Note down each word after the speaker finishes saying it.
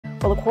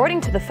Well, according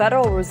to the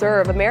Federal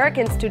Reserve,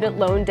 American student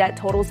loan debt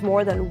totals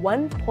more than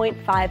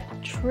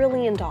 $1.5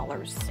 trillion.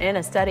 In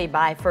a study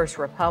by First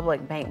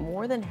Republic Bank,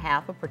 more than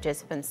half of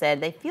participants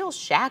said they feel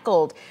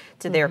shackled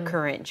to their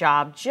current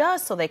job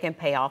just so they can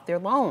pay off their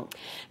loan.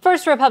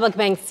 First Republic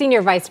Bank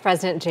Senior Vice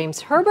President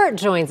James Herbert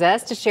joins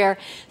us to share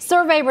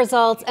survey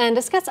results and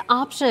discuss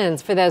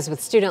options for those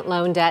with student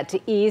loan debt to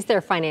ease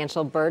their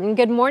financial burden.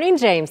 Good morning,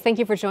 James. Thank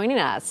you for joining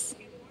us.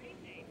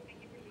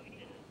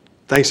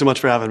 Thanks so much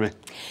for having me.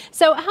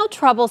 So how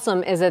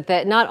troublesome is it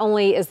that not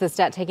only is this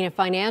debt taking a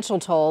financial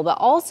toll, but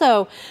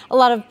also a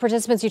lot of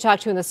participants you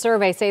talked to in the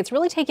survey say it's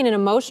really taking an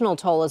emotional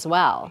toll as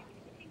well?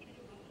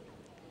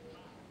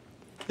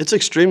 It's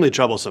extremely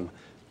troublesome.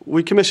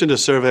 We commissioned a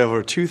survey of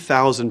over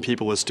 2,000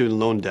 people with student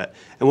loan debt,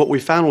 and what we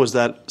found was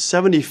that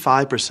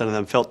 75% of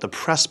them felt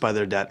depressed by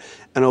their debt,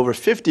 and over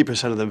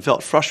 50% of them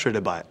felt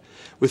frustrated by it.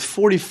 With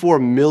 44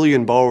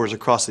 million borrowers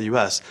across the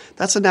U.S.,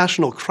 that's a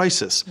national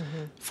crisis.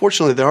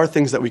 Fortunately, there are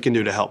things that we can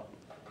do to help.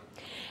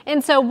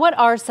 And so what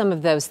are some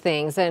of those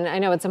things? And I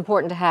know it's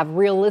important to have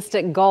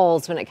realistic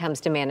goals when it comes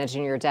to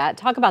managing your debt.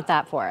 Talk about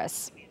that for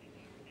us.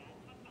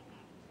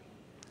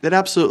 It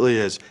absolutely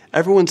is.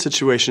 Everyone's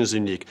situation is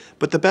unique,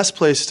 but the best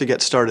place to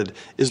get started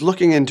is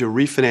looking into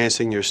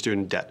refinancing your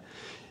student debt.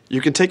 You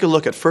can take a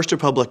look at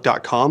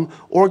firstrepublic.com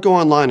or go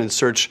online and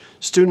search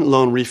student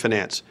loan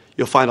refinance.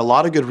 You'll find a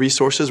lot of good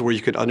resources where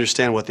you can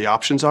understand what the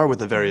options are with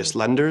the various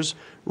lenders,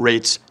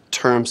 rates,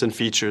 terms, and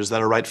features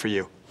that are right for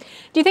you.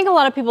 Do you think a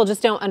lot of people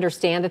just don't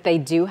understand that they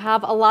do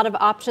have a lot of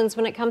options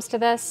when it comes to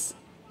this?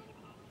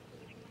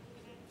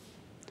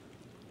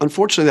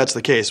 Unfortunately, that's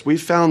the case.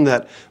 We've found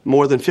that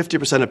more than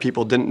 50% of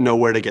people didn't know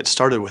where to get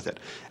started with it.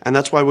 And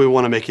that's why we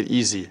want to make it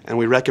easy, and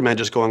we recommend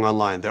just going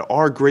online. There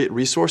are great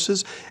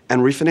resources,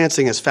 and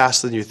refinancing is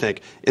faster than you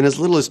think. In as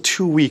little as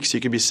 2 weeks,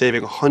 you could be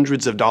saving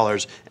hundreds of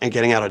dollars and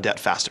getting out of debt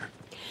faster.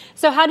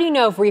 So how do you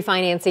know if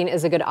refinancing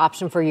is a good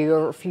option for you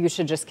or if you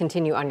should just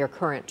continue on your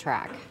current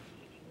track?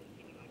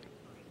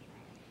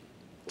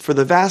 For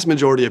the vast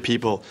majority of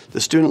people, the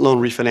student loan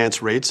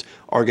refinance rates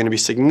are going to be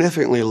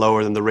significantly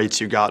lower than the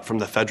rates you got from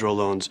the federal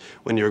loans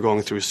when you were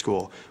going through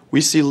school. We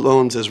see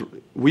rates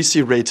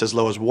as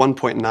low as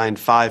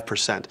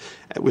 1.95%,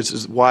 which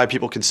is why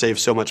people can save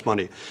so much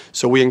money.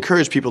 So we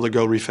encourage people to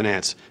go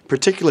refinance.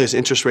 Particularly as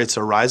interest rates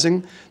are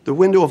rising, the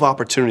window of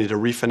opportunity to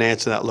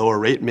refinance at that lower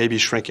rate may be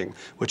shrinking,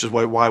 which is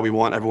why we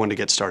want everyone to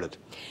get started.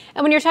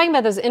 And when you're talking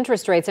about those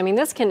interest rates, I mean,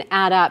 this can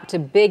add up to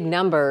big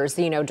numbers,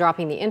 you know,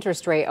 dropping the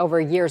interest rate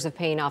over years of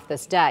paying off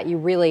this debt. You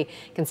really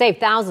can save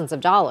thousands of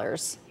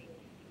dollars.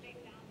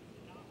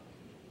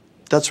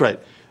 That's right.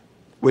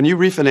 When you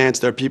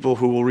refinance, there are people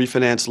who will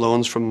refinance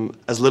loans from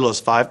as little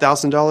as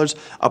 $5,000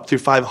 up to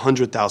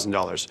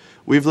 $500,000.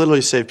 We've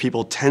literally saved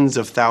people tens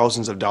of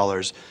thousands of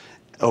dollars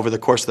over the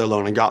course of their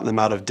loan and gotten them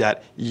out of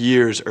debt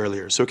years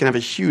earlier. So it can have a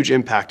huge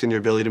impact in your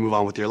ability to move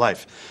on with your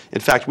life. In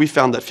fact, we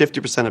found that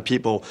 50% of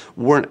people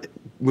weren't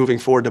moving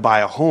forward to buy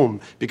a home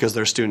because of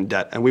their student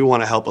debt, and we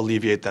want to help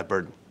alleviate that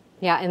burden.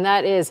 Yeah, and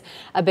that is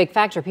a big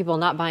factor, people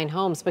not buying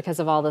homes because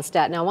of all this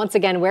debt. Now, once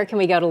again, where can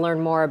we go to learn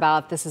more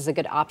about if this is a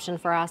good option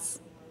for us?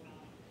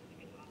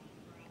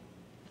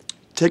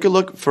 Take a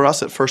look for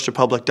us at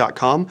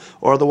firstrepublic.com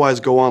or otherwise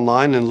go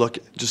online and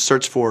just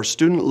search for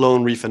student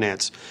loan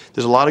refinance.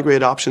 There's a lot of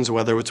great options,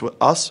 whether it's with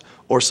us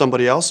or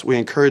somebody else. We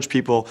encourage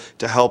people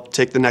to help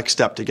take the next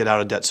step to get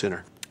out of debt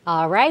sooner.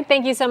 All right.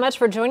 Thank you so much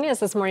for joining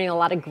us this morning. A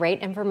lot of great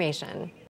information.